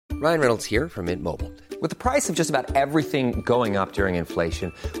Ryan Reynolds here from Mint Mobile. With the price of just about everything going up during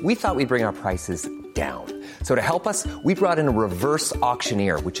inflation, we thought we'd bring our prices down. So to help us, we brought in a reverse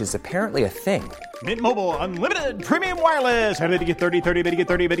auctioneer, which is apparently a thing. Mint Mobile Unlimited Premium Wireless. How to get 30, 30, bit to get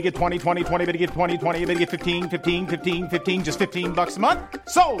 30, bit to get 20, 20, 20, bit to get 20, 20, bit to get 15, 15, 15, 15, just $15 a month?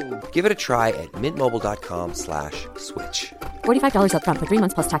 Sold! Give it a try at mintmobile.com/switch. $45 up front for 3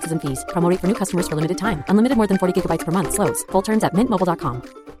 months plus taxes and fees. Promo rate for new customers for limited time. Unlimited more than 40 gigabytes per month. Slows full terms at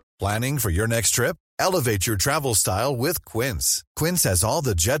mintmobile.com. Planning for your next trip? Elevate your travel style with Quince. Quince has all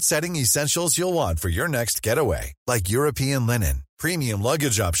the jet-setting essentials you'll want for your next getaway, like European linen, premium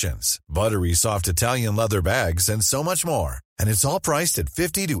luggage options, buttery soft Italian leather bags, and so much more. And it's all priced at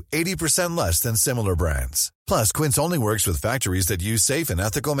 50 to 80% less than similar brands. Plus, Quince only works with factories that use safe and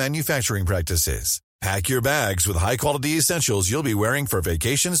ethical manufacturing practices. Pack your bags with high-quality essentials you'll be wearing for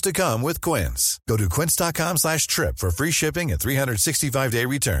vacations to come with Quince. Go to quince.com/trip for free shipping and 365-day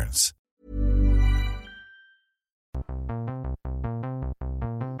returns.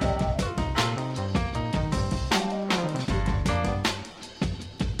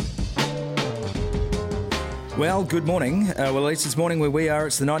 Well, good morning. Well, at least it's morning where we are.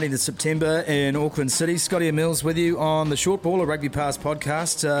 It's the 19th of September in Auckland City. Scotty and Mills with you on the Short Ball, a Rugby Pass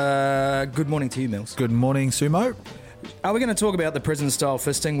podcast. Good morning to you, Mills. Good morning, Sumo. Are we going to talk about the prison-style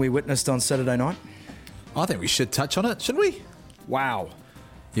fisting we witnessed on Saturday night? I think we should touch on it, shouldn't we? Wow.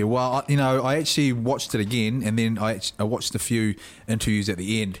 Yeah, well, I actually watched it again, and then I watched a few interviews at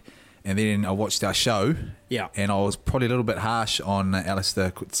the end, and then I watched our show. Yeah. And I was probably a little bit harsh on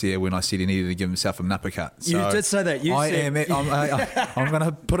Alistair Coetzee when I said he needed to give himself a uppercut. So you did say that. I'm going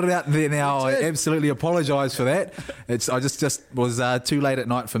to put it out there now. I absolutely apologise for that. I just was too late at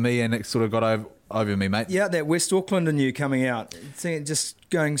night for me, and it sort of got over me, mate. Yeah, that West Auckland in you coming out, just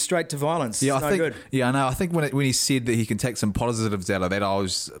going straight to violence. Yeah, good. Yeah, I know. I think when he said that he can take some positives out of that, I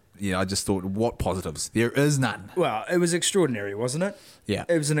just thought, what positives? There is none. Well, it was extraordinary, wasn't it? Yeah.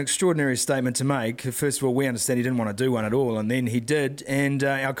 It was an extraordinary statement to make. First of all, we understand he didn't want to do one at all, and then he did. And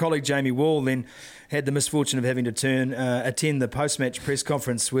our colleague Jamie Wall then had the misfortune of having to attend the post-match press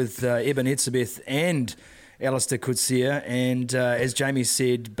conference with Eben Etzebeth and Alistair Coetzee, and as Jamie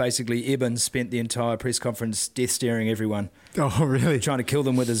said, basically Eben spent the entire press conference death staring everyone. Oh, really? Trying to kill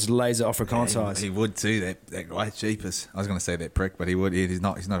them with his laser Afrikaans eyes. He would too, that guy. Jeepers. I was going to say that prick, but he would. He's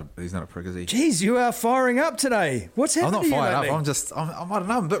not a prick, is he? Jeez, you are firing up today. What's happening? I'm not fired up. I don't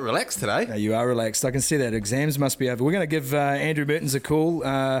know, I'm a bit relaxed today. No, you are relaxed. I can see that. Exams must be over. We're going to give Andrew Mertens a call,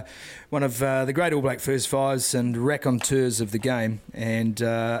 one of the great All Black first fives and raconteurs of the game, and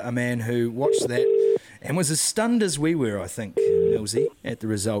a man who watched that and was as stunned as we were, I think, Millsy, at the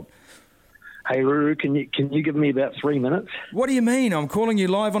result. Hey, Ruru, can you give me about 3 minutes? What do you mean? I'm calling you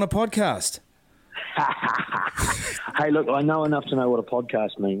live on a podcast. Hey, look, I know enough to know what a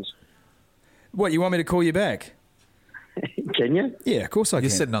podcast means. What, you want me to call you back? Can you? Yeah, of course I can.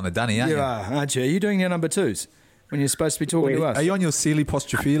 You're sitting on the dunny, aren't you? You are, aren't you? Are you doing your number twos when you're supposed to be talking to us? Are you on your Sealy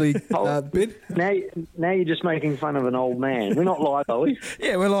Postrophili bid? Now you're just making fun of an old man. We're not live, are we?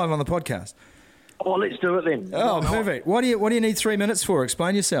 Yeah, we're live on the podcast. Oh, let's do it then. Oh, perfect. What do you need 3 minutes for?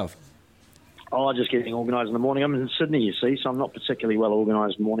 Explain yourself. Oh, just getting organised in the morning. I'm in Sydney, you see, so I'm not particularly well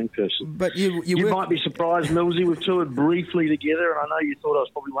organised morning person. But you might be surprised, Millsy. We've toured briefly together, and I know you thought I was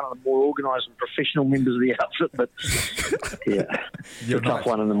probably one of the more organised and professional members of the outfit, but yeah, it's a tough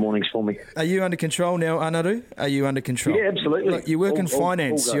one in the mornings for me. Are you under control now, Anaru? Are you under control? Yeah, absolutely. Look, you work in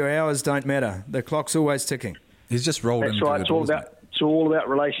finance. Your hours don't matter. The clock's always ticking. He's just rolled into right. It's all about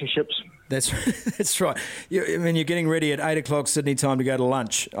relationships. That's right. You're getting ready at 8 o'clock Sydney time to go to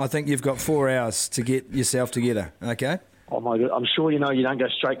lunch. I think you've got 4 hours to get yourself together, okay? Oh, my God. I'm sure you know you don't go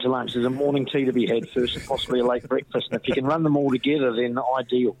straight to lunch. There's a morning tea to be had first and possibly a late breakfast. And if you can run them all together, then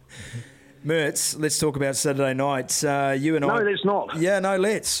ideal. Mertz, let's talk about Saturday night. You and I... No, let's not. Yeah, no,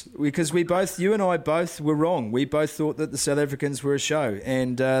 let's. Because you and I both were wrong. We both thought that the South Africans were a show,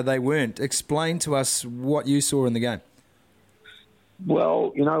 and they weren't. Explain to us what you saw in the game.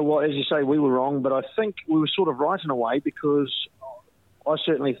 Well, you know what, as you say, we were wrong, but I think we were sort of right in a way because I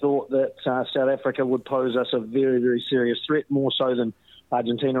certainly thought that South Africa would pose us a very, very serious threat, more so than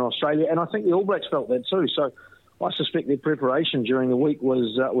Argentina and Australia, and I think the All Blacks felt that too. So I suspect their preparation during the week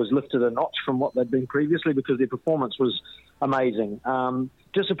was lifted a notch from what they'd been previously because their performance was amazing.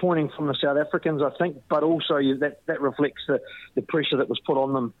 Disappointing from the South Africans, I think, but also that reflects the pressure that was put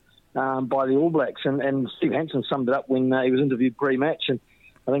on them by the All Blacks. And Steve Hansen summed it up when he was interviewed pre-match. And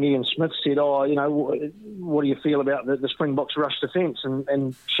I think Ian Smith said, what do you feel about the Springboks rush defence?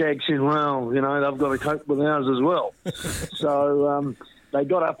 And Shag said, well, they've got to cope with ours as well. So they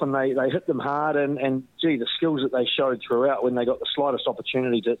got up and they hit them hard. And gee, the skills that they showed throughout when they got the slightest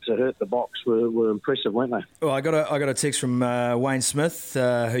opportunity to hurt the box were impressive, weren't they? Well, I got a text from Wayne Smith,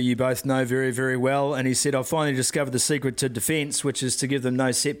 who you both know very, very well, and he said, "I've finally discovered the secret to defence, which is to give them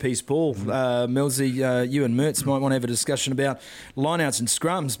no set-piece ball." Millsy, you and Mertz might want to have a discussion about lineouts and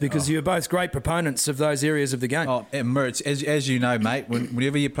scrums, because you're both great proponents of those areas of the game. Oh, and Mertz, as you know, mate,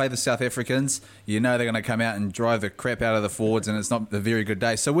 whenever you play the South Africans, you know they're going to come out and drive the crap out of the forwards, and it's not a very good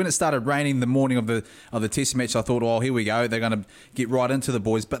day. So when it started raining the morning of the Test match, I thought, oh, here we go, they're going to get right into the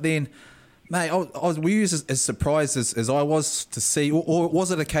boys. But then, mate, were you as surprised as I was to see, or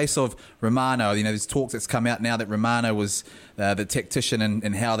was it a case of Romano? You know, there's talk that's come out now that Romano was the tactician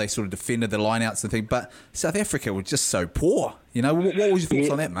and how they sort of defended the lineouts and things. But South Africa were just so poor. You know, what was your thoughts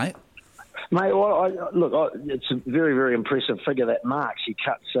on that, mate? Mate, well, it's a very, very impressive figure that Marks. He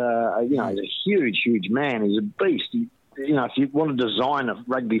cuts, he's a huge, huge man. He's a beast. If you want to design a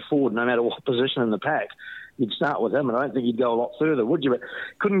rugby forward, no matter what position in the pack, you'd start with him, and I don't think you'd go a lot further, would you? But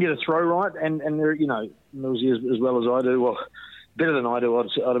couldn't get a throw right, and there, Millsy as well as I do, well, better than I do,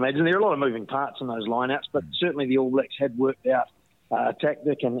 I'd imagine. There are a lot of moving parts in those lineouts, but certainly the All Blacks had worked out a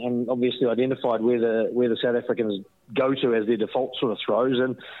tactic and obviously identified where the South Africans go to as their default sort of throws,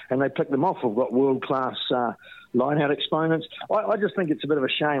 and they picked them off. We've got world-class line-out exponents. I just think it's a bit of a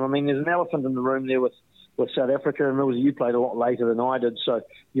shame. I mean, there's an elephant in the room there with South Africa, and Millsy, you played a lot later than I did, so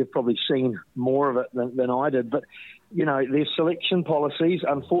you've probably seen more of it than I did. But, their selection policies,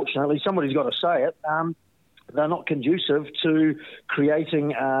 unfortunately, somebody's got to say it, they're not conducive to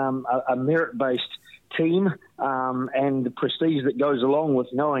creating a merit-based team and the prestige that goes along with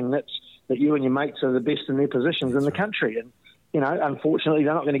knowing that you and your mates are the best in their positions in the country. And, unfortunately,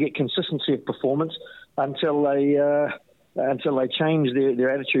 they're not going to get consistency of performance until they change their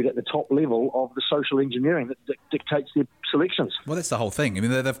attitude at the top level of the social engineering that dictates their selections. Well, that's the whole thing. I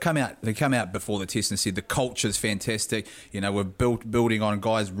mean, they've come out before the test and said the culture's fantastic. We're building on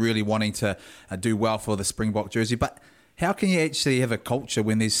guys really wanting to do well for the Springbok jersey, but how can you actually have a culture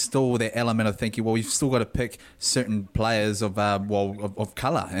when there's still that element of thinking, well, you've still got to pick certain players of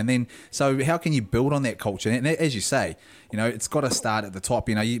colour, and then so how can you build on that culture? And as you say, it's got to start at the top.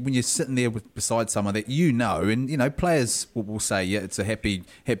 When you're sitting there beside someone that and players will say, yeah, it's a happy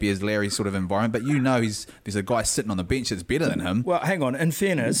as Larry sort of environment, but there's a guy sitting on the bench that's better than him. Well, hang on. In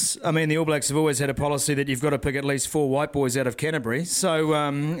fairness, I mean, the All Blacks have always had a policy that you've got to pick at least 4 white boys out of Canterbury,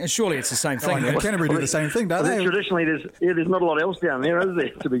 so surely it's the same thing. Canterbury do the same thing, don't they? Traditionally, there's not a lot else down there, is there,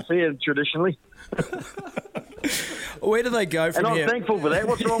 to be fair, traditionally. Where do they go from here? And I'm thankful for that.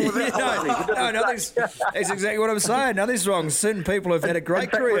 What's wrong with that? That's exactly what I'm saying. Nothing's wrong. Certain people have had a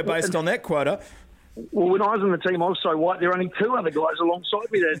great career based on that quota. Well, when I was in the team, I was so white, there were only 2 other guys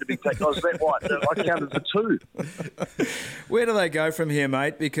alongside me that had to be picked. I was that white. I counted for 2. Where do they go from here,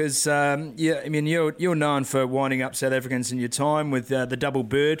 mate? Because, you're known for winding up South Africans in your time with the double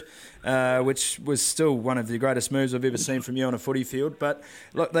bird, which was still one of the greatest moves I've ever seen from you on a footy field. But,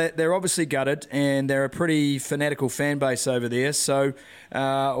 look, they're obviously gutted, and they're a pretty fanatical fan base over there. So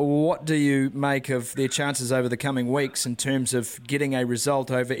what do you make of their chances over the coming weeks in terms of getting a result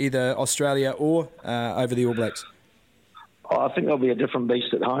over either Australia or over the All Blacks? I think they'll be a different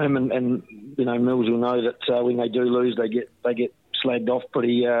beast at home, and Mills will know that when they do lose, they get slagged off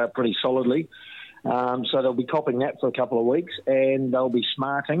pretty solidly. So they'll be copping that for a couple of weeks, and they'll be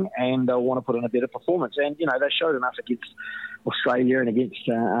smarting, and they'll want to put in a better performance. And they showed enough against Australia and against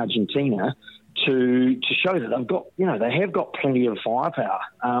Argentina to show that they've got, they have got plenty of firepower.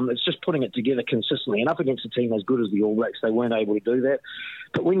 It's just putting it together consistently. And up against a team as good as the All Blacks, they weren't able to do that.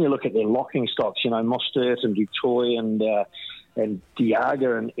 But when you look at their locking stocks, Mostert and Dutoy and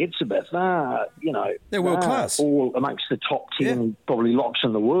Diaga and Etzebeth, they're world class, all amongst the top 10 probably locks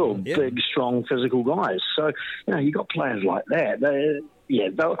in the world. Yeah. Big, strong, physical guys. So you got players like that.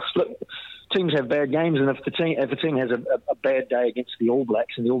 Look, teams have bad games, and if a team has a bad day against the All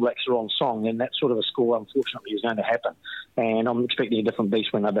Blacks and the All Blacks are on song, then that sort of a score, unfortunately, is going to happen. And I'm expecting a different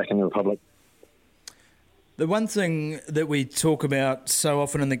beast when they're back in the Republic. The one thing that we talk about so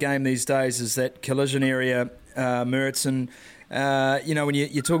often in the game these days is that collision area, Mertz, and when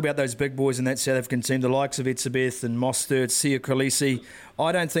you talk about those big boys in that South African team, the likes of Etzebeth and Mostert, Siya Kolisi,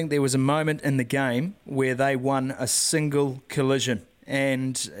 I don't think there was a moment in the game where they won a single collision.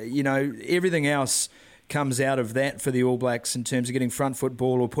 And, everything else comes out of that for the All Blacks in terms of getting front foot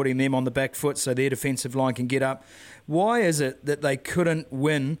ball or putting them on the back foot so their defensive line can get up. Why is it that they couldn't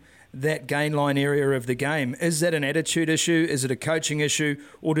win that gain line area of the game? Is that an attitude issue? Is it a coaching issue?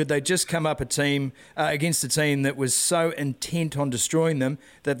 Or did they just come up against a team that was so intent on destroying them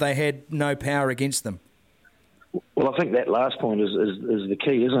that they had no power against them? Well, I think that last point is the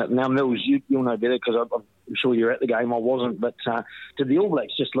key, isn't it? Now, Mills, you'll know better because I'm sure you're at the game. I wasn't, but did the All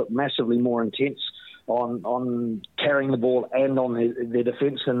Blacks just look massively more intense on carrying the ball and on their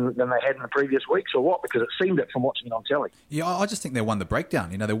defence than they had in the previous weeks, or what? Because it seemed it from watching it on telly. Yeah, I just think they won the breakdown.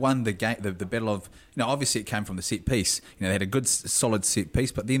 They won the game, the battle of. Obviously it came from the set piece. They had a good, solid set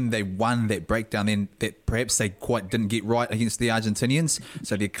piece, but then they won that breakdown. Then that perhaps they quite didn't get right against the Argentinians.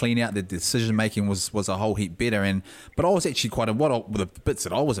 So their clean out, their decision making was a whole heap better. But I was actually the bits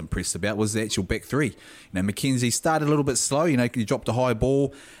that I was impressed about was the actual back three. McKenzie started a little bit slow. He dropped a high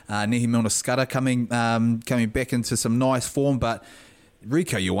ball. Nehi Milner-Skudder coming back into some nice form, but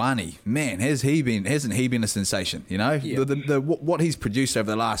Rieko Ioane, man, hasn't he been a sensation? Yeah. What he's produced over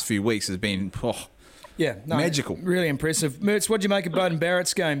the last few weeks has been magical. Really impressive. Mertz, what do you make of Beauden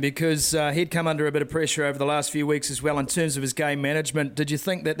Barrett's game? Because he'd come under a bit of pressure over the last few weeks as well in terms of his game management. Did you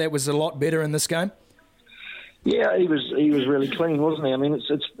think that was a lot better in this game? Yeah, he was really clean, wasn't he? I mean,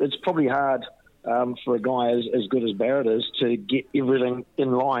 it's probably hard for a guy as good as Barrett is to get everything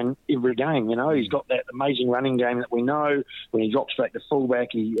in line every game. He's got that amazing running game that we know. When he drops back to fullback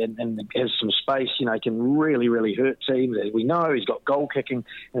and has some space, can really, really hurt teams. As we know, he's got goal kicking,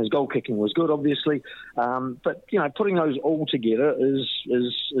 and his goal kicking was good, obviously. But putting those all together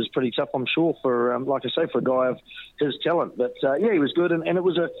is pretty tough, I'm sure, for like I say, for a guy of his talent. But he was good, and it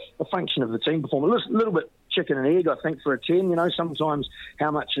was a function of the team performance. A little bit chicken and egg, I think, for a 10. Sometimes how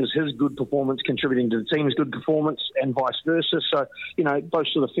much is his good performance contributing to the team's good performance and vice versa. So, both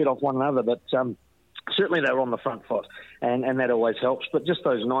sort of fed off one another. But certainly they were on the front foot, and that always helps. But just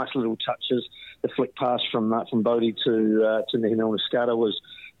those nice little touches, the flick pass from Bodie to Nehi Milner-Skudder was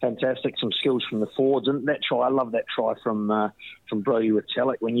fantastic. Some skills from the forwards. And that try, I love that try from Brodie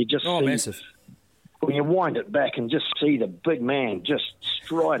Retallick. When you just see... massive. When you wind it back and just see the big man just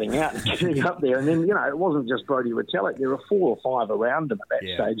striding out and getting up there. And then, it wasn't just Brodie Retallick. There were 4 or 5 around him at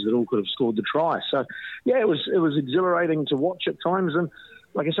that stage that all could have scored the try. So, it was exhilarating to watch at times. And,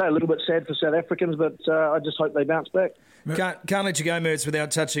 like I say, a little bit sad for South Africans, but I just hope they bounce back. Can't let you go, Mertz, without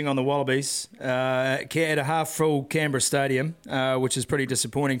touching on the Wallabies. At a half-full Canberra Stadium, which is pretty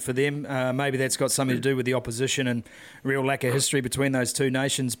disappointing for them. Maybe that's got something to do with the opposition and real lack of history between those two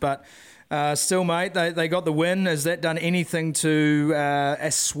nations. But... still, mate, they got the win. Has that done anything to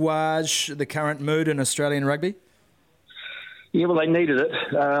assuage the current mood in Australian rugby? Yeah, well, they needed it.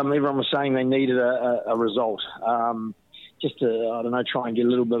 Everyone was saying they needed a result. Just to, try and get a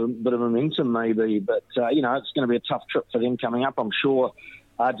little bit of momentum maybe. But, it's going to be a tough trip for them coming up. I'm sure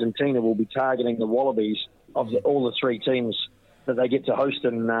Argentina will be targeting the Wallabies of all the 3 teams that they get to host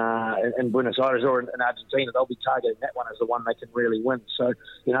in Buenos Aires or in Argentina. They'll be targeting that one as the one they can really win. So,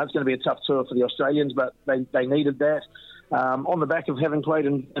 it's going to be a tough tour for the Australians, but they needed that. On the back of having played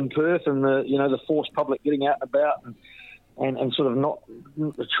in Perth and the forced public getting out and about and sort of not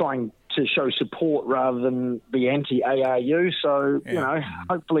trying to show support rather than be anti-ARU. So,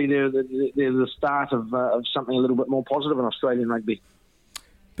 hopefully they're the start of something a little bit more positive in Australian rugby.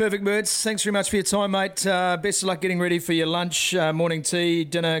 Perfect, Mertz. Thanks very much for your time, mate. Best of luck getting ready for your lunch, morning tea,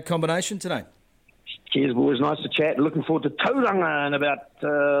 dinner combination today. Cheers, boys. Nice to chat. Looking forward to Tauranga in about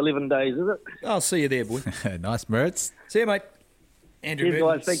 11 days, is it? I'll see you there, boy. Nice, Mertz. See you, mate. Andrew Cheers,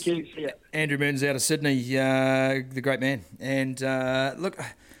 guys. Thank you. See ya. Andrew Mearns out of Sydney, the great man. And look,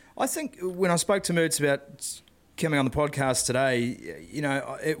 I think when I spoke to Mertz about coming on the podcast today,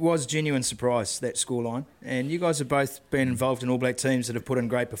 it was genuine surprise, that scoreline. And you guys have both been involved in All Black teams that have put in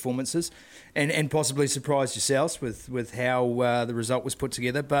great performances and possibly surprised yourselves with how the result was put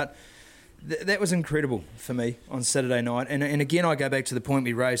together. But that was incredible for me on Saturday night. And again, I go back to the point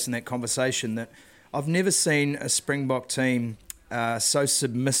we raised in that conversation that I've never seen a Springbok team so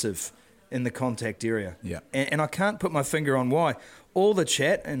submissive in the contact area. Yeah. And I can't put my finger on why. All the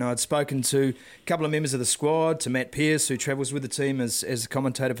chat, and I'd spoken to a couple of members of the squad, to Matt Pearce, who travels with the team as a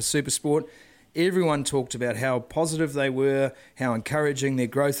commentator for Supersport. Everyone talked about how positive they were, how encouraging their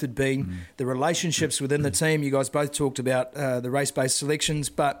growth had been, the relationships within the team. You guys both talked about the race-based selections,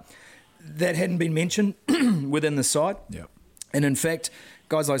 but that hadn't been mentioned within the side. Yeah. And in fact,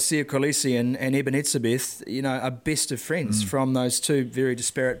 guys like Sia Kolisi and Eben Etzebeth, are best of friends from those two very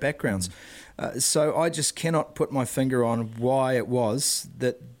disparate backgrounds. So I just cannot put my finger on why it was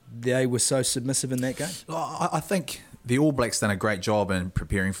that they were so submissive in that game. I think the All Blacks done a great job in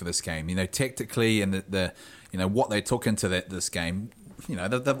preparing for this game. Tactically and the what they took into this game.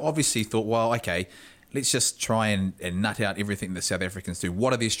 They've obviously thought, well, okay, let's just try and nut out everything that South Africans do.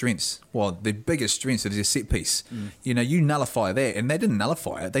 What are their strengths? Well, their biggest strengths is their set piece. You nullify that, and they didn't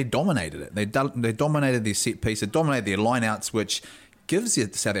nullify it. They dominated it. They dominated their set piece. They dominated their lineouts, which gives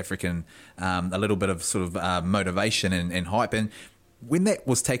the South African a little bit of sort of motivation and hype. And when that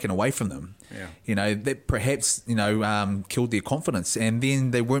was taken away from them, that perhaps killed their confidence, and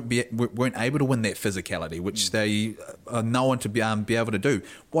then they weren't able to win that physicality, which they are known to be able to do.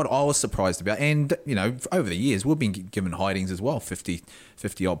 What I was surprised about, and over the years we've been given hidings as well, 50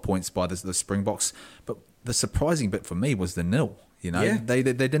 odd points by the Springboks, but the surprising bit for me was the nil. They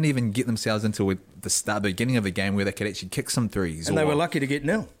didn't even get themselves into the beginning of the game where they could actually kick some threes, and they were lucky to get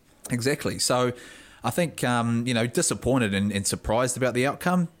nil. Exactly. So I think, disappointed and surprised about the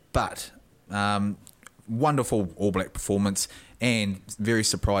outcome, but wonderful All Black performance, and very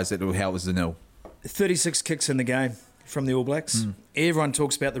surprised at how it was the nil. 36 kicks in the game from the All Blacks. Everyone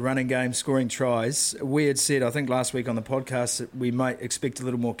talks about the running game, scoring tries. We had said, I think last week on the podcast, that we might expect a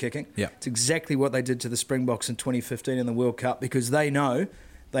little more kicking. Yeah. It's exactly what they did to the Springboks in 2015 in the World Cup, because they know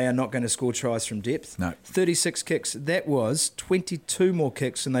they are not going to score tries from depth. No. 36 kicks. That was 22 more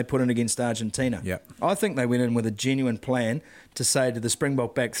kicks than they put in against Argentina. Yep. I think they went in with a genuine plan to say to the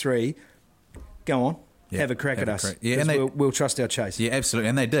Springbok back three, go on, have a crack at us. Yeah, and we'll trust our chase. Yeah, absolutely.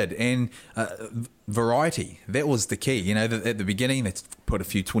 And they did. And variety, that was the key. At the beginning, they put a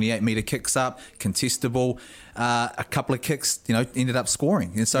few 28-metre kicks up, contestable. A couple of kicks, ended up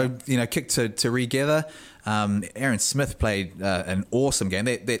scoring. And so, kick to regather. Aaron Smith played an awesome game.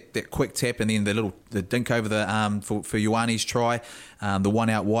 That quick tap, and then the dink over the for Ioane's try, the one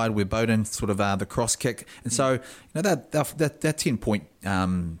out wide where Bowden sort of the cross kick, and so they're 10-point.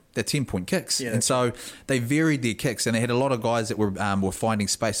 They're 10-point kicks, and so they varied their kicks, and they had a lot of guys that were finding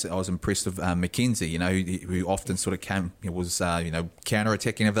space. I was impressed with McKenzie, who often sort of was counter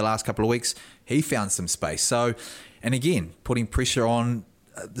attacking over the last couple of weeks. He found some space. So, and again, putting pressure on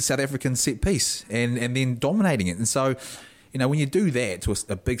the South African set piece and then dominating it. And so, when you do that to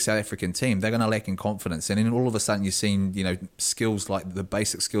a big South African team, they're going to lack in confidence. And then all of a sudden you're seeing, skills like the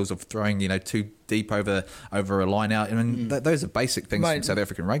basic skills of throwing, too deep over a line out. I mean, those are basic things from South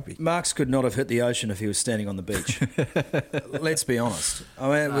African rugby. Marx could not have hit the ocean if he was standing on the beach. Let's be honest.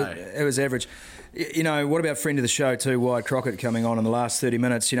 I mean, it was average. What about friend of the show too, Wyatt Crockett, coming on in the last 30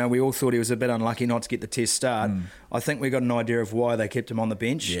 minutes? We all thought he was a bit unlucky not to get the test start. I think we got an idea of why they kept him on the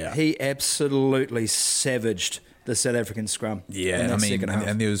bench. Yeah. He absolutely savaged the South African scrum. Yeah, in that second half.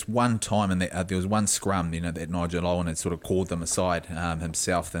 And there was one time, and there was one scrum, that Nigel Owen had sort of called them aside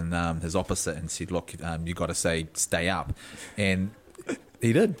himself and his opposite, and said, "Look, you got to stay up," and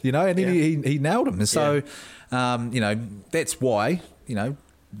he did, and then he nailed him. And so, that's why,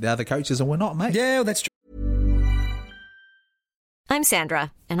 the other coaches were not, mate. Yeah, well, that's true. I'm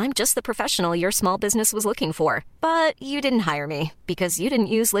Sandra, and I'm just the professional your small business was looking for. But you didn't hire me because you didn't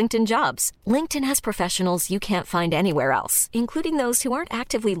use LinkedIn Jobs. LinkedIn has professionals you can't find anywhere else, including those who aren't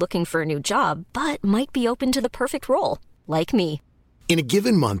actively looking for a new job, but might be open to the perfect role, like me. In a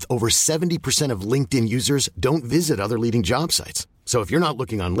given month, over 70% of LinkedIn users don't visit other leading job sites. So if you're not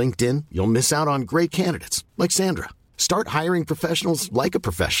looking on LinkedIn, you'll miss out on great candidates like Sandra. Start hiring professionals like a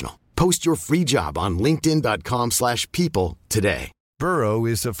professional. Post your free job on linkedin.com/people today. Burrow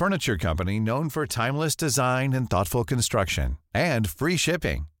is a furniture company known for timeless design and thoughtful construction and free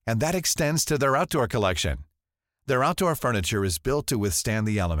shipping. And that extends to their outdoor collection. Their outdoor furniture is built to withstand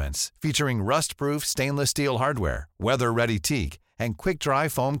the elements, featuring rust-proof stainless steel hardware, weather-ready teak, and quick-dry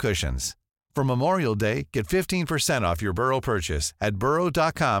foam cushions. For Memorial Day, get 15% off your Burrow purchase at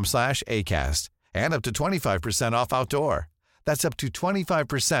burrow.com/ACAST and up to 25% off outdoor. That's up to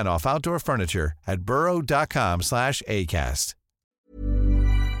 25% off outdoor furniture at burrow.com/ACAST.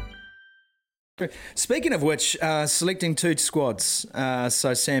 Speaking of which, selecting two squads.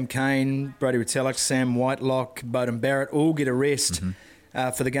 So Sam Cane, Brodie Retallick, Sam Whitelock, Beauden Barrett all get a rest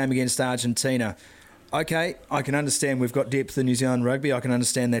for the game against Argentina. Okay, I can understand we've got depth in New Zealand rugby. I can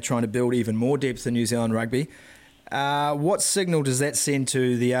understand they're trying to build even more depth in New Zealand rugby. What signal does that send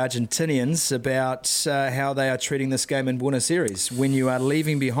to the Argentinians about how they are treating this game in Buenos Aires when you are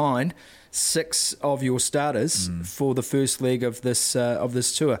leaving behind 6 of your starters for the first leg of this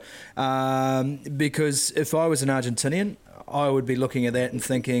tour? Because if I was an Argentinian, I would be looking at that and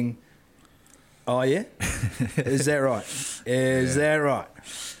thinking, oh yeah? Is that right? Is that right?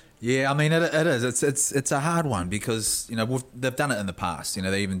 Yeah, I mean it is. It's a hard one because they've done it in the past.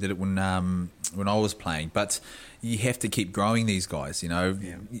 They even did it when I was playing. But you have to keep growing these guys.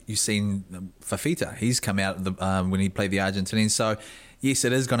 You've seen Fafita. He's come out when he played the Argentinians. So yes,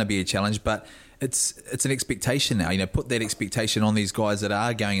 it is going to be a challenge, but it's an expectation now. Put that expectation on these guys that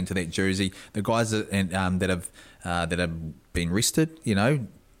are going into that jersey. The guys that have been rested.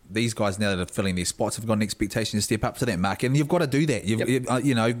 these guys now that are filling these spots have got an expectation to step up to that mark, and you've got to do that.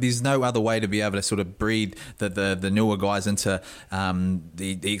 You know, there's no other way to be able to sort of breed the newer guys into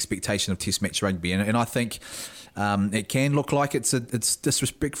the expectation of Test match rugby, and I think it can look like it's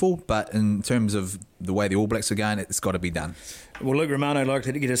disrespectful, but in terms of the way the All Blacks are going, it's got to be done. Well, Luke Romano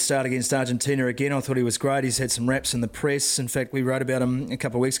likely to get a start against Argentina again. I thought he was great. He's had some raps in the press. In fact, we wrote about him a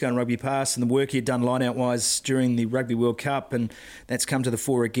couple of weeks ago in Rugby Pass and the work he had done line-out-wise during the Rugby World Cup, and that's come to the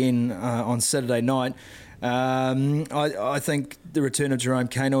fore again on Saturday night. I think the return of Jerome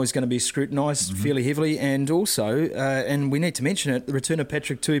Kaino is going to be scrutinised fairly heavily, and also, and we need to mention it, the return of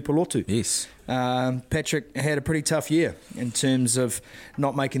Patrick Tuipulotu. Yes. Patrick had a pretty tough year in terms of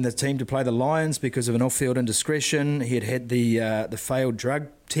not making the team to play the Lions because of an off-field indiscretion. He had the failed drug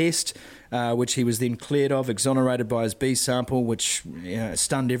test, which he was then cleared of, exonerated by his B sample, which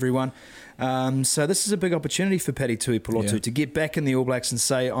stunned everyone. So this is a big opportunity for Paddy Tuipulotu to get back in the All Blacks and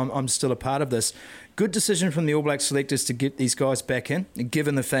say, I'm still a part of this. Good decision from the All Black selectors to get these guys back in,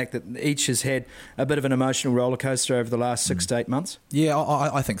 given the fact that each has had a bit of an emotional rollercoaster over the last 6 to 8 months. Yeah,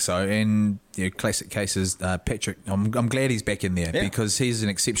 I think so. And classic cases, Patrick, I'm glad he's back in there because he's an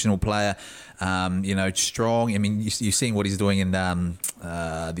exceptional player. Strong. I mean, you're seeing what he's doing in the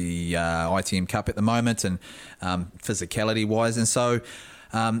ITM Cup at the moment, and physicality-wise, and so.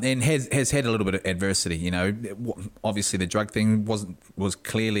 And has had a little bit of adversity. Obviously the drug thing was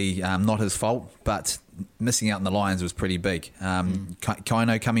clearly not his fault, but missing out on the Lions was pretty big.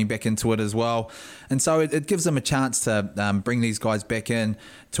 Kaino coming back into it as well, and so it gives them a chance to bring these guys back in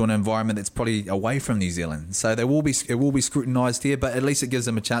to an environment that's probably away from New Zealand. So it will be scrutinised here, but at least it gives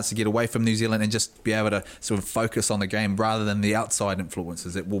them a chance to get away from New Zealand and just be able to sort of focus on the game rather than the outside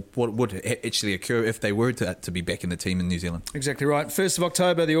influences that would actually occur if they were to be back in the team in New Zealand. Exactly right. 1st of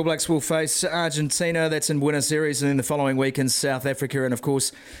October, the All Blacks will face Argentina. That's in Buenos Aires, and then the following weekend, South Africa, and of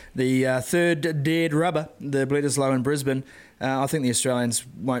course the third dead rubber, the Bledisloe in Brisbane. I think the Australians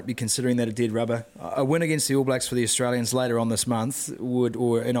won't be considering that a dead rubber. A win against the All Blacks for the Australians later on this month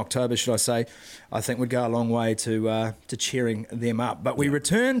or in October, should I say, I think would go a long way to cheering them up. But we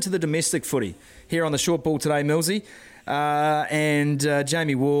return to the domestic footy here on the Short Ball today, Millsy. And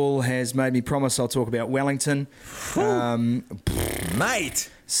Jamie Wall has made me promise I'll talk about Wellington. Mate!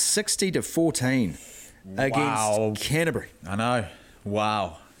 60-14 against Canterbury. I know.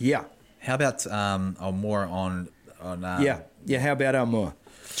 Wow. Yeah. How about more on how about Almoa?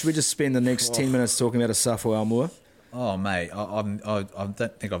 Should we just spend the next 10 minutes talking about Asafo Almoa? Oh, mate, I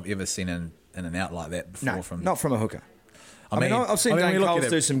don't think I've ever seen in and out like that before. No, not from a hooker. I mean, I've seen Dane Coles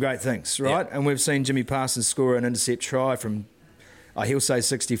do some great things, right? Yeah. And we've seen Jimmy Parsons score an intercept try from, he'll say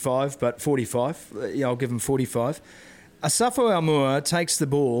 65, but 45. I'll give him 45. Asafo Almoa takes the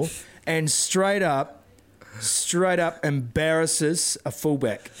ball and straight up embarrasses a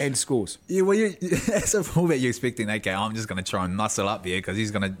fullback and scores. Yeah, well, as a fullback, you're expecting, okay, I'm just going to try and muscle up here because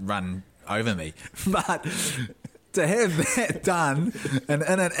he's going to run over me. But to have that done and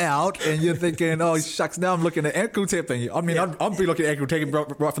in and out, and you're thinking, oh, shucks, now I'm looking at ankle tapping. I mean, I'd be looking at ankle tapping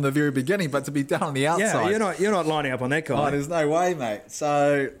right from the very beginning, but to be down on the outside. Yeah, you're not lining up on that guy. Oh, there's no way, mate.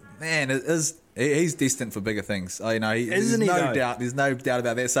 So, man, he's destined for bigger things. There's no doubt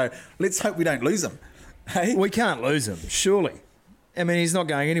about that. So let's hope we don't lose him. Hey? We can't lose him, surely. I mean, he's not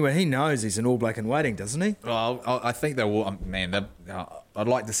going anywhere. He knows he's an All Black in waiting, doesn't he? Well, I think they will. Man, I'd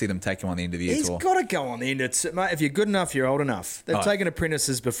like to see them take him on the end of the year tour. He's got to go on the end. Mate, if you're good enough, you're old enough. They've taken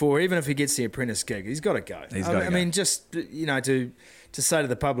apprentices before. Even if he gets the apprentice gig, he's got to go. I mean, just to say to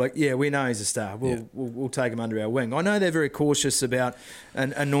the public, yeah, we know he's a star. We'll take him under our wing. I know they're very cautious about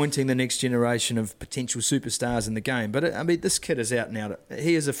anointing the next generation of potential superstars in the game, but I mean, this kid is out now.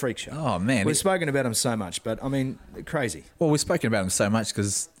 He is a freak show. Oh man, we've spoken about him so much, but I mean, crazy. Well, we've spoken about him so much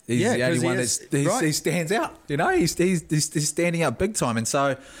because he's the only one he stands out. He's standing out big time, and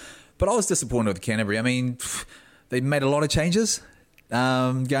so. But I was disappointed with Canterbury. I mean, they made a lot of changes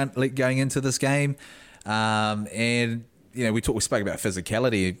going into this game, and. We spoke about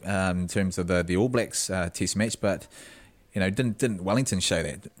physicality in terms of the All Blacks test match, but didn't Wellington show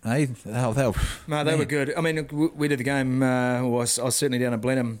that? Hey, they were good. I mean, we did the game. I was certainly down at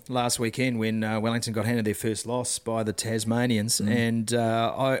Blenheim last weekend when Wellington got handed their first loss by the Tasmanians, and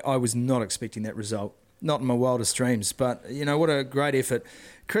I was not expecting that result, not in my wildest dreams. But what a great effort,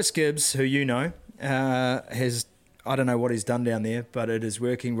 Chris Gibbs, who has. I don't know what he's done down there, but it is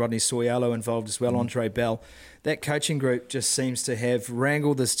working. Rodney Soyalo involved as well, Andre Bell. That coaching group just seems to have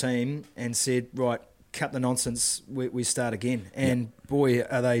wrangled this team and said, right, cut the nonsense, we start again. And boy,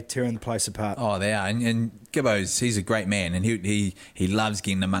 are they tearing the place apart. Oh, they are. And Gibbo's, he's a great man, and he loves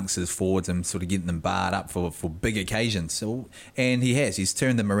getting amongst his forwards and sort of getting them barred up for big occasions. So, and he's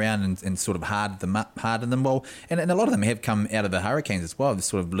turned them around and sort of hardened them well. And a lot of them have come out of the Hurricanes as well. They've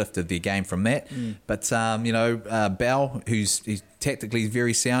sort of lifted their game from that. But, Bell, he's tactically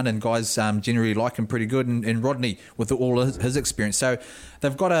very sound, and guys generally like him pretty good, and Rodney with all his experience. So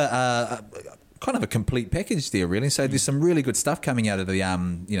they've got a kind of a complete package there, really. So there's some really good stuff coming out of the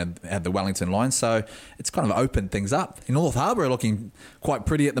out the Wellington line. So it's kind of opened things up. And North Harbour are looking quite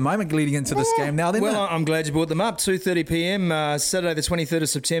pretty at the moment, leading into this game now. Well, I'm glad you brought them up. 2:30 p.m. Saturday, the 23rd of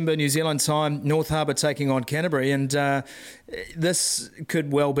September, New Zealand time. North Harbour taking on Canterbury, and this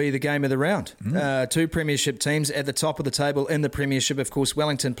could well be the game of the round. Two premiership teams at the top of the table in the premiership. Of course,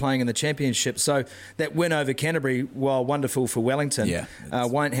 Wellington playing in the championship. So that win over Canterbury, while wonderful for Wellington,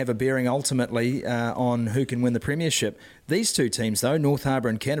 won't have a bearing ultimately on who can win the premiership. These two teams, though, North Harbour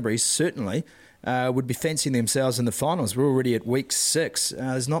and Canterbury, certainly would be fancying themselves in the finals. We're already at week 6.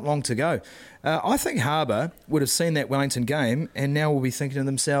 There's not long to go. I think Harbour would have seen that Wellington game and now will be thinking to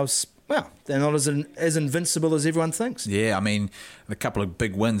themselves, well, they're not as invincible as everyone thinks. Yeah, I mean, a couple of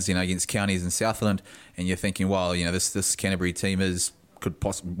big wins, against Counties and Southland, and you're thinking, well, this Canterbury team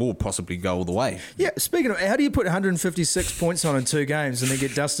will possibly go all the way. Yeah, speaking of, how do you put 156 points on in 2 games and then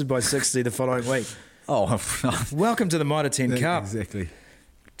get dusted by 60 the following week? Oh, welcome to the Mitre 10 Cup. Exactly.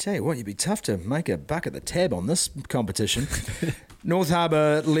 Tell you what, you'd be tough to make a buck at the tab on this competition. North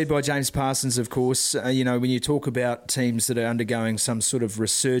Harbour, led by James Parsons, of course. When you talk about teams that are undergoing some sort of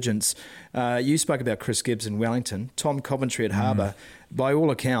resurgence, you spoke about Chris Gibbs in Wellington, Tom Coventry at Harbour. By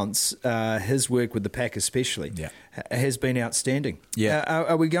all accounts, his work with the pack especially has been outstanding. Yeah.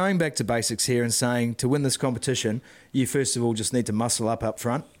 Are we going back to basics here and saying to win this competition, you first of all just need to muscle up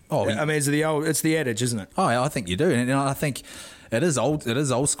front? Oh, I mean, it's the adage, isn't it? Oh, I think you do, and I think it is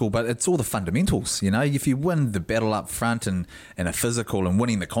old school, but it's all the fundamentals. If you win the battle up front and are physical and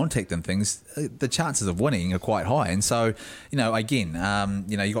winning the contact and things, the chances of winning are quite high. And so, again,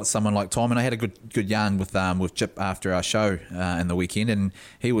 you got someone like Tom, and I had a good yarn with Chip after our show in the weekend, and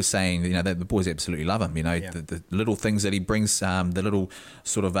he was saying, that the boys absolutely love him. The little things that he brings, the little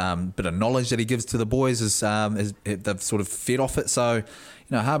sort of bit of knowledge that he gives to the boys is they've sort of fed off it. So,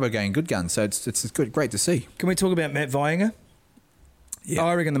 Harbour going good guns. So it's great to see. Can we talk about Matt Vaiinga? Yeah.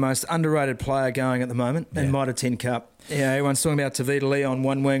 I reckon the most underrated player going at the moment in Mitre 10 Cup. Yeah, everyone's talking about Tavita Lee on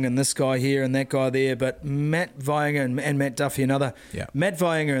one wing and this guy here and that guy there, but Matt Vaiinga and Matt Duffy another. Yeah. Matt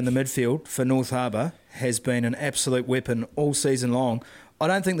Vaiinga in the midfield for North Harbour has been an absolute weapon all season long. I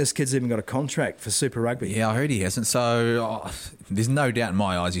don't think this kid's even got a contract for Super Rugby. Yeah, I heard he hasn't. So there's no doubt in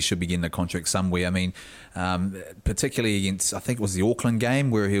my eyes he should be getting a contract somewhere. I mean, particularly against, I think it was the Auckland game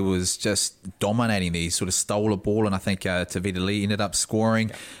where he was just dominating there. He sort of stole a ball, and I think Tavita Lee ended up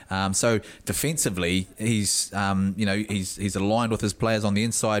scoring. So defensively, he's aligned with his players on the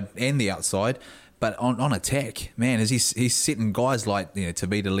inside and the outside. But on attack, man, he's setting guys like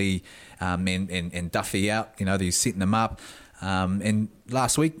Tavita Lee and Duffy out. He's setting them up. And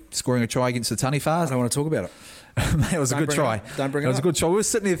last week, scoring a try against the Taniwha. I don't want to talk about it. Mate, it was a good try. Don't bring it up. It was a good try. We were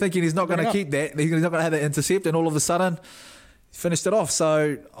sitting there thinking he's not going to keep that. He's not going to have that intercept, and all of a sudden, he finished it off.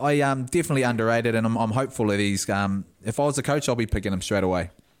 So I definitely underrated, and I'm hopeful that he's. If I was a coach, I'll be picking him straight away.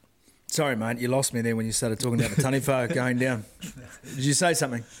 Sorry, mate, you lost me there when you started talking about the Taniwha going down. Did you say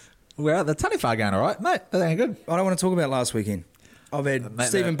something? Well, the Taniwha going all right, mate. That ain't good. I don't want to talk about last weekend. I've had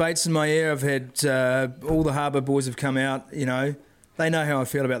Stephen Bates in my ear. I've had all the Harbour boys have come out. They know how I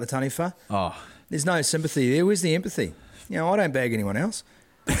feel about the Taniwha. Oh, there's no sympathy there. Where's the empathy? I don't bag anyone else.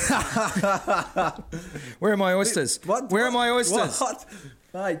 Where are my oysters? Where are my oysters? What?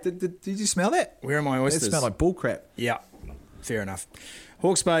 Mate, did you smell that? Where are my oysters? It smelled like bull crap. Yeah, fair enough.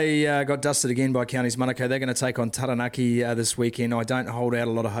 Hawke's Bay got dusted again by Counties Manukau. They're going to take on Taranaki this weekend. I don't hold out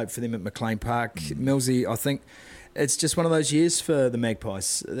a lot of hope for them at McLean Park. Millsy, I think it's just one of those years for the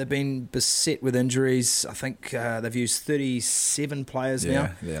Magpies. They've been beset with injuries. I think they've used 37 players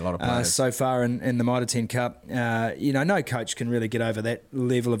now. Yeah, a lot of players. So far in the Mitre 10 Cup. No coach can really get over that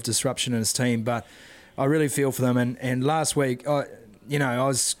level of disruption in his team, but I really feel for them. And last week, I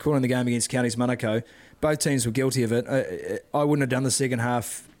was calling the game against Counties Manukau. Both teams were guilty of it. I wouldn't have done the second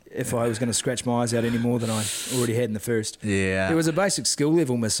half if I was going to scratch my eyes out any more than I already had in the first. Yeah. There was a basic skill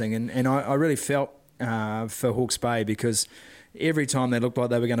level missing, and I really felt for Hawke's Bay because every time they looked like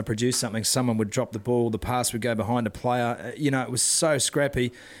they were going to produce something, someone would drop the ball, the pass would go behind a player. It was so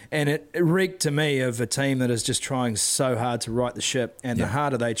scrappy, and it reeked to me of a team that is just trying so hard to right the ship, and the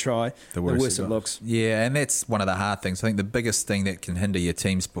harder they try, the worse it looks. Yeah, and that's one of the hard things. I think the biggest thing that can hinder your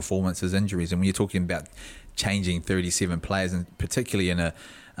team's performance is injuries, and when you're talking about changing 37 players, and particularly in a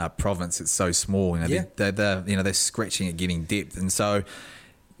province that's so small. They're scratching at getting depth, and so.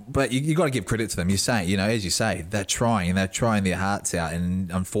 But you got to give credit to them. You're saying, as you say, they're trying their hearts out,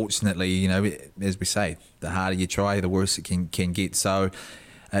 and unfortunately, as we say, the harder you try, the worse it can get. So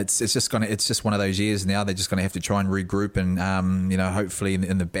it's just one of those years now. They're just going to have to try and regroup, and hopefully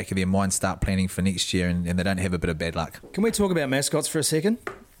in the back of their mind start planning for next year, and they don't have a bit of bad luck. Can we talk about mascots for a second?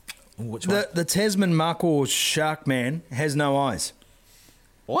 Which one? The Tasman Mako Shark Man has no eyes.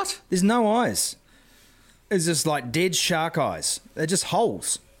 What? There's no eyes. It's just like dead shark eyes. They're just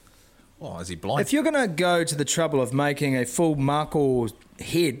holes. Oh, is he blind? If you're going to go to the trouble of making a full Mako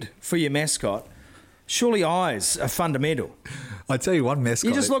head for your mascot, surely eyes are fundamental. I tell you one mascot.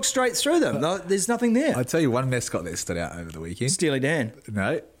 You just look straight through them. There's nothing there. I tell you one mascot that stood out over the weekend. Steely Dan.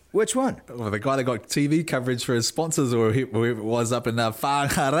 No. Which one? Well, the guy that got TV coverage for his sponsors, or whoever it was up in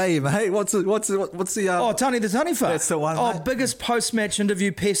Whangarei, mate. What's the? Oh, Tani the Taniwha. That's the one. Oh, mate. Biggest post-match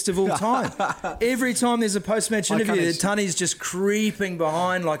interview pest of all time. Every time there's a post-match interview, Tani's just creeping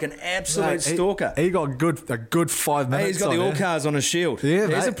behind like an absolute stalker. He got a good 5 minutes. He's got the all cars on his shield. Yeah,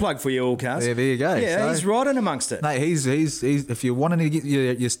 there's mate. a plug for you, all cars. Yeah, there you go. Yeah, he's right in amongst it. Mate, he's if you're wanting to get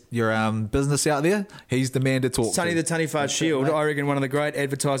your business out there, he's the man to talk to. Tani the Taniwha shield, I reckon one of the great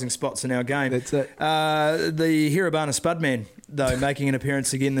advertising spots in our game. That's it. The Hirabana Spudman, though, making an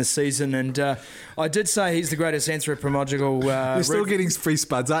appearance again this season, and I did say he's the greatest anthropological. You're still getting free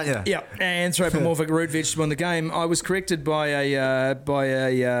spuds, aren't you? Yeah, anthropomorphic root vegetable in the game. I was corrected by a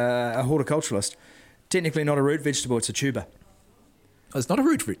horticulturalist. Technically, not a root vegetable; it's a tuber. Oh, it's not a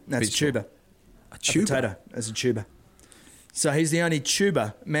root vegetable. No, it's a tuber. A tuber. A potato is a tuber. So he's the only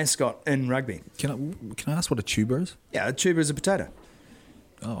tuber mascot in rugby. Can I ask what a tuber is? Yeah, a tuber is a potato.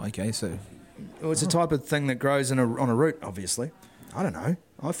 Oh, okay. So, well, it's a type of thing that grows on a root, obviously. I don't know.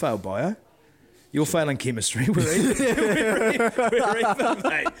 I failed bio. You're failing chemistry. We're even. We're even,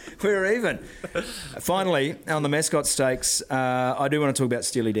 mate. We're even. Finally, on the mascot stakes, I do want to talk about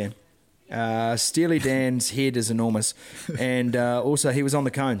Steely Dan. Steely Dan's head is enormous. And also, he was on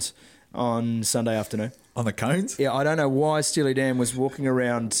the cones on Sunday afternoon. On the cones? Yeah, I don't know why Steely Dan was walking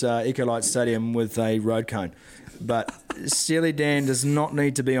around Ecolite Stadium with a road cone. But Steely Dan does not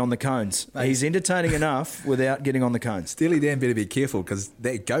need to be on the cones. Mate. He's entertaining enough without getting on the cones. Steely Dan better be careful, because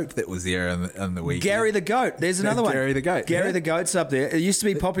that goat that was there on the weekend. Gary the Goat. There's another one. Gary the Goat. Gary the Goat's up there. It used to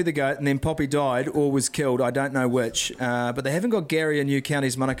be Poppy the Goat, and then Poppy died or was killed. I don't know which. But they haven't got Gary a new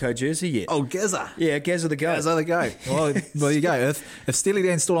Counties Monaco jersey yet. Oh, Gazza. Yeah, Gazza the Goat. Gazza the Goat. Well, there you go. If Steely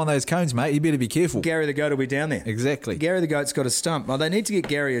Dan's still on those cones, mate, you better be careful. Gary the Goat will be down there. Exactly. Gary the Goat's got a stump. Well, they need to get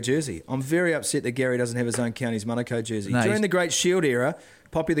Gary a jersey. I'm very upset that Gary doesn't have his own Counties Monaco jersey. No, during the Great Shield era,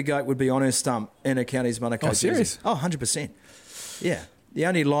 Poppy the Goat would be on her stump in a Counties Monaco jersey. Serious? Oh, 100%. Yeah. The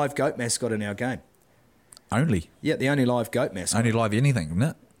only live goat mascot in our game. Only? Yeah, the only live goat mascot. Only live anything, isn't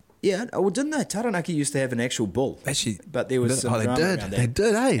it? Yeah. Well, didn't they? Taranaki used to have an actual bull. Actually, but there was some drama around that. They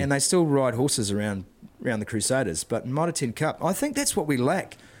did, eh? And they still ride horses around the Crusaders. But in Mitre 10 Cup, I think that's what we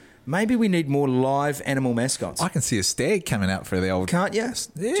lack. Maybe we need more live animal mascots. I can see a stag coming out for the old... Can't you?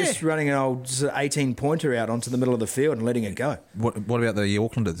 Yeah. Just running an old 18-pointer out onto the middle of the field and letting it go. What about the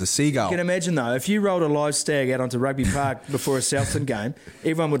Aucklanders? The seagull? You can imagine, though, if you rolled a live stag out onto Rugby Park before a Southland game,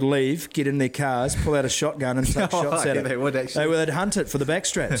 everyone would leave, get in their cars, pull out a shotgun and take shots at it. They would, actually. They'd hunt it for the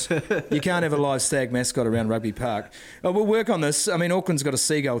backstraps. You can't have a live stag mascot around Rugby Park. We'll work on this. I mean, Auckland's got a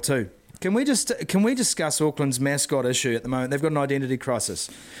seagull too. Can we discuss Auckland's mascot issue at the moment? They've got an identity crisis.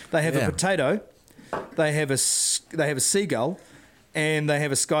 They have a potato, they have a seagull, and they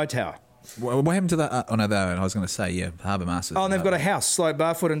have a sky tower. What happened to that? I was going to say, Harbour Masters. Oh, and they've got a house, like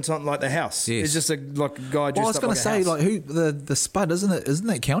Barfoot and something like the house. Yes. It's just a guy dressed up like a house. Well, I was going to say, who the Spud, isn't it? Isn't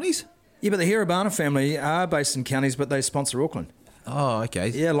that Counties? Yeah, but the Hirabana family are based in Counties, but they sponsor Auckland. Oh, okay.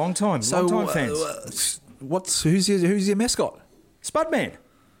 Yeah, long time fans. Who's your mascot? Spudman.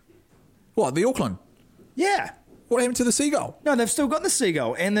 What, the Auckland? Yeah. What happened to the seagull? No, they've still got the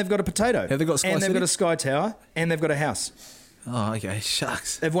seagull, and they've got a potato. Have they got a sky And they've city? got a sky tower, and they've got a house. Oh, okay.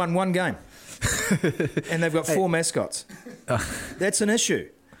 Shucks. They've won one game. And they've got 4 mascots. That's an issue.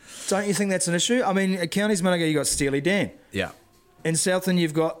 Don't you think that's an issue? I mean, at Counties Monaco, you've got Steely Dan. Yeah. In Southland,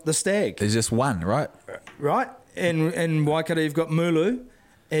 you've got the stag. There's just one, right? Right. In Waikato, you've got Mulu.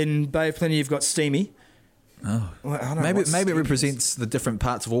 In Bay of Plenty, you've got Steamy. Oh. Well, I don't know maybe it represents the different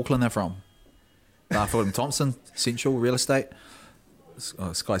parts of Auckland they're from. Barfoot and Thompson, Central, Real Estate.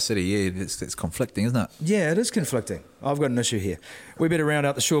 Sky City, yeah, it's conflicting, isn't it? Yeah, it is conflicting. I've got an issue here. We better round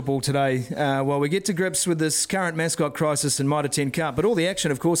out the short ball today while we get to grips with this current mascot crisis in Mitre 10 Cup. But all the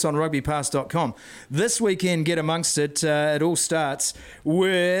action, of course, on rugbypass.com. This weekend, get amongst it. It all starts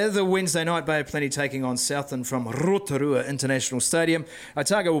with a Wednesday night Bay of Plenty taking on Southland from Rotorua International Stadium.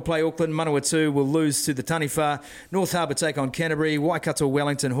 Otago will play Auckland. Manawatu will lose to the Taniwha. North Harbour take on Canterbury. Waikato,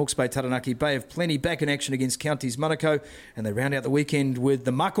 Wellington, Hawke's Bay, Taranaki. Bay of Plenty back in action against Counties Manukau. And they round out the weekend with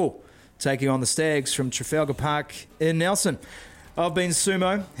the Mako taking on the Stags from Trafalgar Park in Nelson. I've been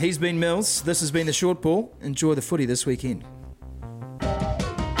Sumo, he's been Mills. This has been the Short Ball. Enjoy the footy this weekend.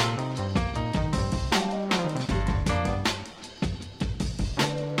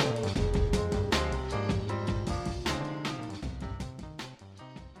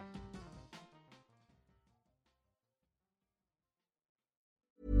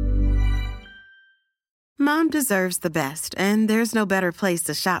 Mom deserves the best, and there's no better place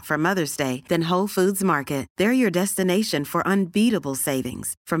to shop for Mother's Day than Whole Foods Market. They're your destination for unbeatable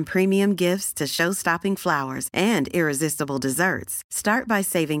savings, from premium gifts to show-stopping flowers and irresistible desserts. Start by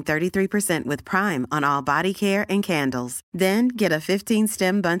saving 33% with Prime on all body care and candles. Then get a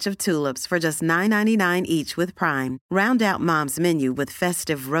 15-stem bunch of tulips for just $9.99 each with Prime. Round out Mom's menu with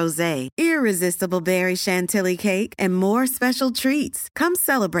festive rosé, irresistible berry chantilly cake, and more special treats. Come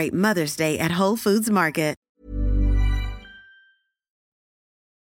celebrate Mother's Day at Whole Foods Market.